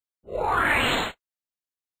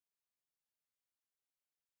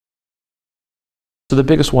So the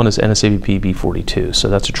biggest one is NSAPB B-42. So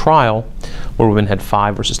that's a trial where women had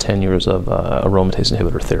 5 versus 10 years of aromatase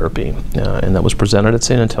inhibitor therapy, and that was presented at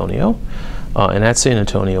San Antonio. And at San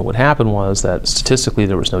Antonio, what happened was that statistically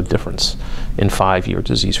there was no difference in 5-year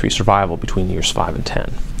disease-free survival between years 5 and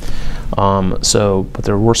 10. But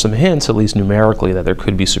there were some hints, at least numerically, that there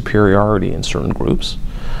could be superiority in certain groups.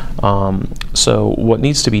 So what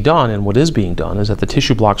needs to be done, and what is being done, is that the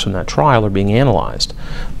tissue blocks from that trial are being analyzed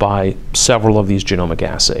by several of these genomic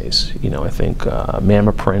assays. You know, I think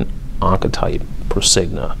Mammaprint, Oncotype,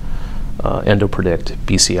 Prosigna, EndoPredict,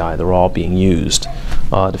 BCI, they're all being used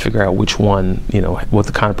to figure out which one, you know, what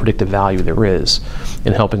the kind of predictive value there is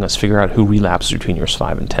in helping us figure out who relapses between years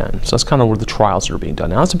 5 and 10. So that's kind of where the trials are being done.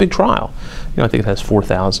 Now, it's a big trial. You know, I think it has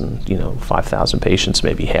 4,000, 5,000 patients.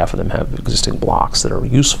 Maybe half of them have existing blocks that are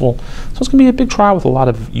useful. So it's going to be a big trial with a lot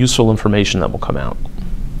of useful information that will come out.